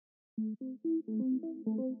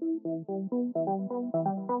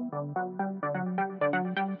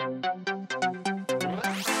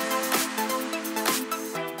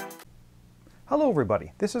Hello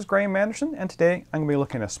everybody, this is Graeme Anderson, and today I'm going to be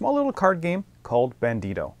looking at a small little card game called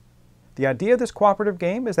Bandido. The idea of this cooperative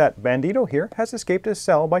game is that Bandido here has escaped his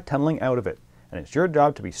cell by tunneling out of it, and it's your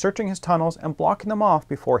job to be searching his tunnels and blocking them off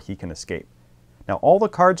before he can escape. Now all the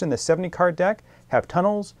cards in the 70 card deck have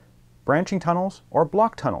tunnels, branching tunnels, or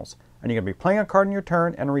block tunnels, and you're going to be playing a card in your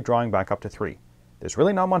turn and redrawing back up to 3. There's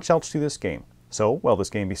really not much else to this game. So, will this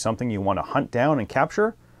game be something you want to hunt down and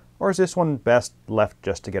capture, or is this one best left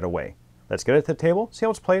just to get away? Let's get it to the table, see how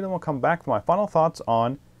it's played, and we'll come back with my final thoughts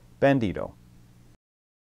on Bandido.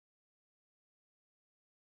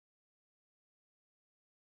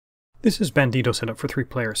 This is Bandido set up for 3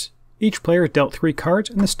 players. Each player is dealt 3 cards,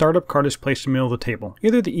 and the startup card is placed in the middle of the table,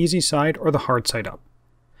 either the easy side or the hard side up.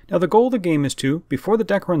 Now the goal of the game is to, before the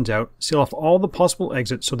deck runs out, seal off all the possible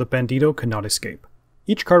exits so that Bandido cannot escape.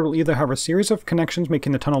 Each card will either have a series of connections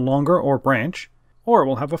making the tunnel longer or branch, or it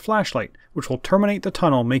will have a flashlight, which will terminate the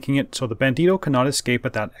tunnel, making it so the Bandido cannot escape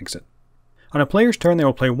at that exit. On a player's turn, they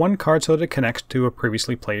will play 1 card so that it connects to a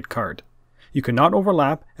previously played card. You cannot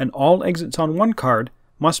overlap, and all exits on one card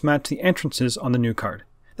must match the entrances on the new card.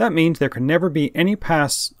 That means there can never be any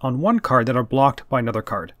paths on one card that are blocked by another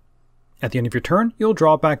card. At the end of your turn, you'll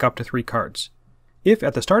draw back up to 3 cards. If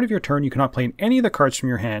at the start of your turn you cannot play any of the cards from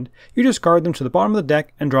your hand, you discard them to the bottom of the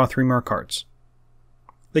deck and draw 3 more cards.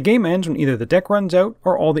 The game ends when either the deck runs out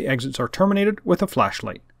or all the exits are terminated with a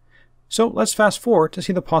flashlight. So let's fast forward to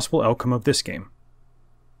see the possible outcome of this game.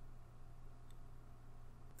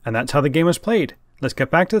 And that's how the game is played. Let's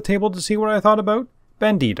get back to the table to see what I thought about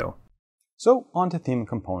Bandido. So, on to theme and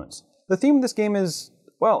components. The theme of this game is,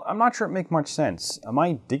 well, I'm not sure it makes much sense. Am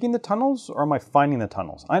I digging the tunnels or am I finding the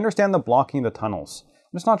tunnels? I understand the blocking the tunnels.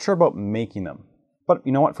 I'm just not sure about making them. But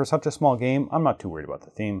you know what, for such a small game, I'm not too worried about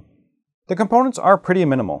the theme. The components are pretty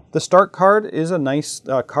minimal. The start card is a nice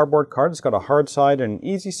cardboard card. It's got a hard side and an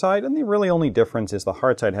easy side, and the really only difference is the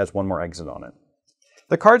hard side has 1 more exit on it.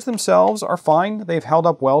 The cards themselves are fine. They've held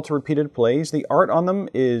up well to repeated plays. The art on them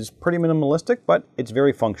is pretty minimalistic, but it's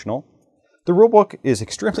very functional. The rulebook is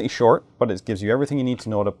extremely short, but it gives you everything you need to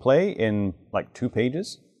know how to play in like 2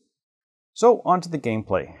 pages. So on to the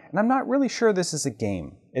gameplay, and I'm not really sure this is a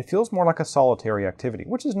game. It feels more like a solitary activity,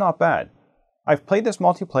 which is not bad. I've played this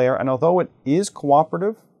multiplayer, and although it is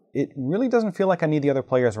cooperative, it really doesn't feel like I need the other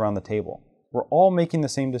players around the table. We're all making the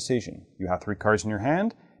same decision. You have 3 cards in your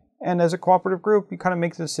hand, and as a cooperative group, you kind of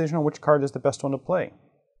make the decision on which card is the best one to play.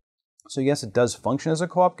 So yes, it does function as a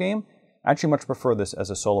co-op game. I actually much prefer this as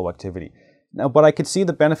a solo activity. Now, but I could see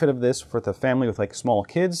the benefit of this for the family with like small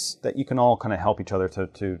kids, that you can all kind of help each other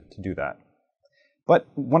to do that. But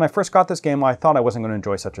when I first got this game, I thought I wasn't going to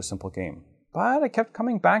enjoy such a simple game. But I kept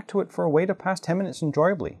coming back to it for a way to pass 10 minutes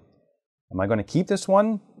enjoyably. Am I going to keep this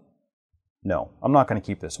one? No, I'm not going to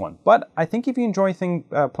keep this one. But I think if you enjoy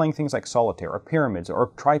playing things like Solitaire or Pyramids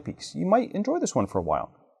or Tri-Peaks, you might enjoy this one for a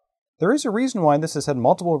while. There is a reason why this has had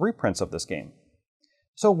multiple reprints of this game.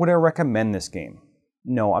 So would I recommend this game?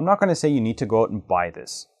 No, I'm not going to say you need to go out and buy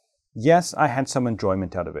this. Yes, I had some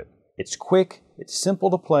enjoyment out of it. It's quick, it's simple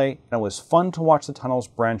to play, and it was fun to watch the tunnels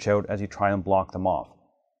branch out as you try and block them off.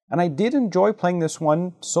 And I did enjoy playing this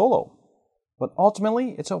one solo. But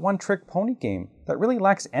ultimately, it's a one-trick pony game that really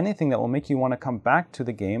lacks anything that will make you want to come back to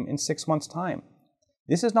the game in 6 months' time.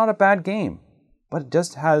 This is not a bad game, but it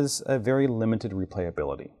just has a very limited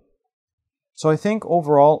replayability. So I think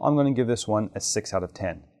overall, I'm going to give this one a 6 out of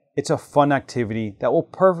 10. It's a fun activity that will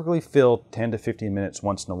perfectly fill 10 to 15 minutes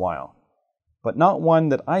once in a while, but not one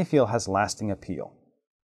that I feel has lasting appeal.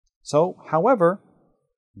 So, however,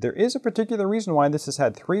 there is a particular reason why this has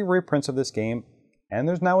had 3 reprints of this game, and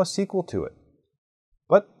there's now a sequel to it.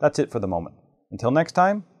 But that's it for the moment. Until next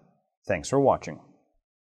time, thanks for watching.